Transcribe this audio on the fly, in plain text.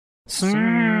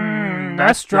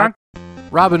SNESdrunk.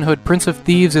 Robin Hood Prince of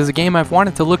Thieves is a game I've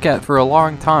wanted to look at for a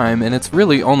long time, and it's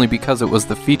really only because it was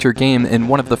the feature game in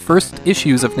one of the first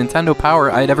issues of Nintendo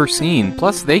Power I'd ever seen.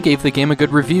 Plus, they gave the game a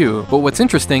good review. But what's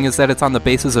interesting is that it's on the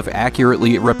basis of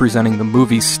accurately representing the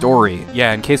movie's story.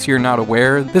 Yeah, in case you're not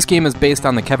aware, this game is based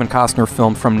on the Kevin Costner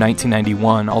film from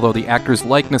 1991, although the actors'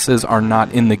 likenesses are not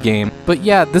in the game. But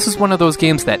yeah, this is one of those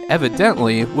games that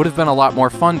evidently would have been a lot more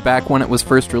fun back when it was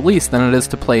first released than it is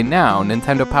to play now.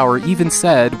 Nintendo Power even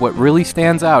said what really stands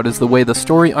out is the way the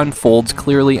story unfolds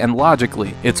clearly and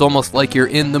logically. It's almost like you're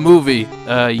in the movie.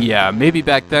 Yeah, maybe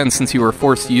back then since you were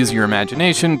forced to use your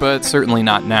imagination, but certainly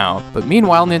not now. But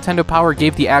meanwhile, Nintendo Power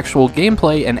gave the actual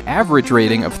gameplay an average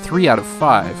rating of 3 out of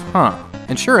 5. Huh.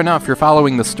 And sure enough, you're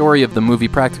following the story of the movie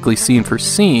practically scene for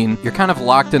scene. You're kind of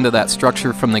locked into that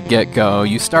structure from the get-go.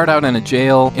 You start out in a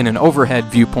jail in an overhead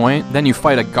viewpoint, then you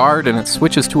fight a guard and it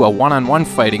switches to a one-on-one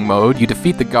fighting mode. You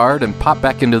defeat the guard and pop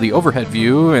back into the overhead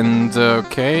view, and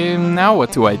okay, now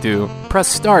what do I do? Press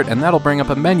start and that'll bring up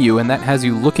a menu, and that has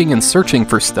you looking and searching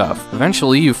for stuff.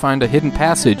 Eventually you find a hidden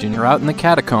passage and you're out in the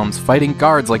catacombs fighting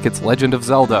guards like it's Legend of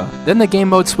Zelda. Then the game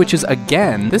mode switches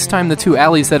again. This time the two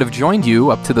allies that have joined you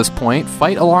up to this point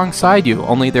fight alongside you,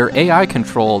 only they're AI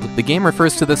controlled. The game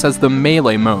refers to this as the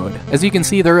melee mode. As you can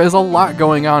see, there is a lot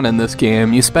going on in this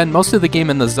game. You spend most of the game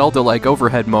in the Zelda-like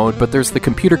overhead mode, but there's the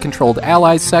computer-controlled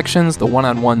allies sections, the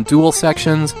one-on-one duel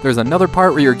sections. There's another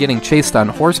part where you're getting chased on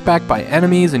horseback by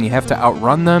enemies and you have to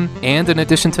outrun them. And in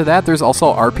addition to that, there's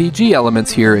also RPG elements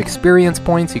here, experience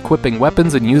points, equipping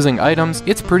weapons, and using items.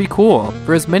 It's pretty cool.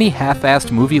 For as many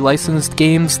half-assed movie-licensed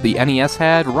games the NES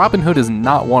had, Robin Hood is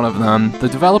not one of them. The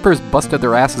developers busted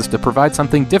their asses to provide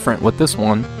something different with this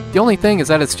one. The only thing is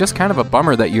that it's just kind of a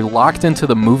bummer that you're locked into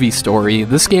the movie story.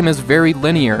 This game is very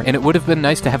linear, and it would have been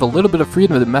nice to have a little bit of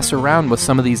freedom to mess around with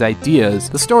some of these ideas.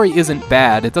 The story isn't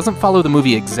bad, it doesn't follow the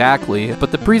movie exactly,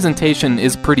 but the presentation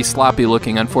is pretty sloppy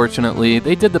looking, unfortunately.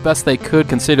 They did the best they could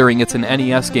considering it's an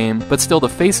NES game, but still the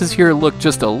faces here look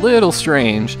just a little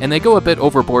strange, and they go a bit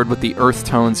overboard with the earth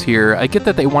tones here. I get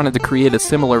that they wanted to create a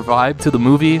similar vibe to the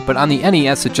movie, but on the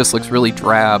NES it just looks really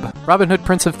drab. Robin Hood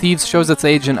Prince of Thieves shows its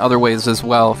age in other ways as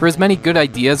well. For as many good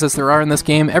ideas as there are in this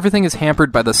game, everything is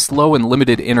hampered by the slow and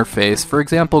limited interface. For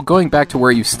example, going back to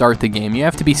where you start the game, you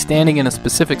have to be standing in a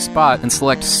specific spot and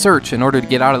select search in order to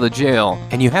get out of the jail.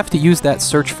 And you have to use that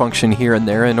search function here and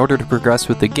there in order to progress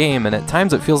with the game, and at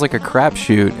times it feels like a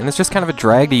crapshoot, and it's just kind of a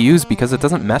drag to use because it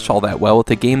doesn't mesh all that well with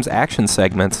the game's action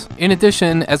segments. In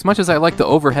addition, as much as I like the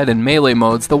overhead and melee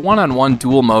modes, the one-on-one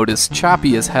duel mode is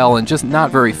choppy as hell and just not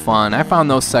very fun. I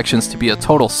found those sections to be a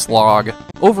total slog.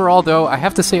 Overall though, I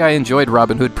have to say I enjoyed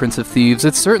Robin Hood Prince of Thieves.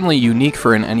 It's certainly unique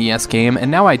for an NES game, and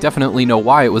now I definitely know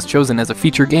why it was chosen as a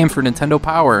feature game for Nintendo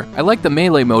Power. I like the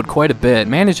melee mode quite a bit.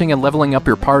 Managing and leveling up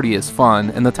your party is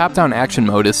fun, and the top-down action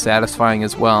mode is satisfying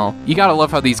as well. You gotta love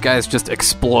how these guys just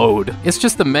explode. It's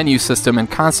just the menu system,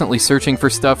 and constantly searching for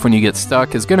stuff when you get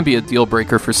stuck is gonna be a deal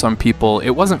breaker for some people.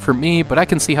 It wasn't for me, but I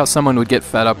can see how someone would get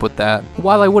fed up with that.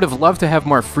 While I would have loved to have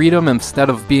more freedom instead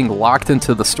of being locked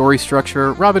into the story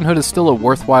structure, Robin Hood is still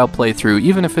a worthwhile playthrough,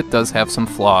 even if it does have some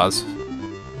flaws.